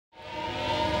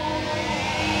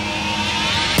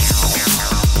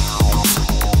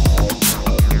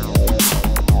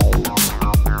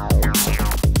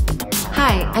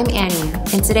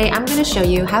and today I'm going to show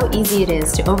you how easy it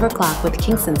is to overclock with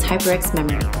Kingston's HyperX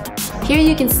memory. Here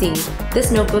you can see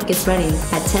this notebook is running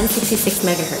at 1066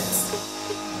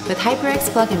 MHz. With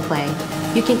HyperX Plug and Play,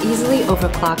 you can easily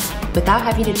overclock without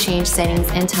having to change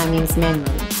settings and timings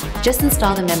manually. Just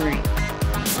install the memory.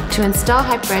 To install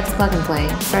HyperX Plug and Play,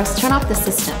 first turn off the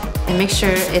system and make sure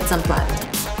it's unplugged.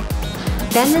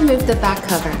 Then remove the back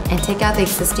cover and take out the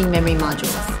existing memory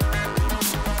modules.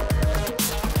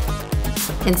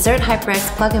 Insert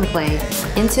HyperX Plug and Play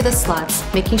into the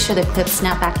slots, making sure the clips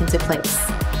snap back into place.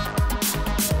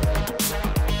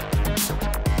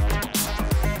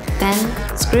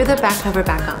 Then, screw the back cover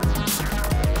back on.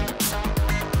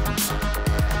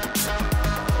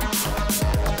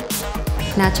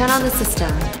 Now turn on the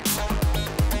system.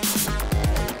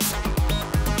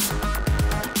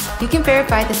 You can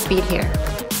verify the speed here.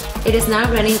 It is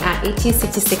now running at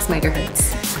 1866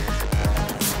 MHz.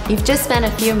 You've just spent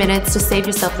a few minutes to save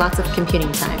yourself lots of computing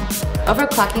time.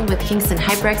 Overclocking with Kingston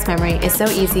HyperX memory is so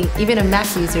easy, even a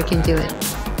Mac user can do it.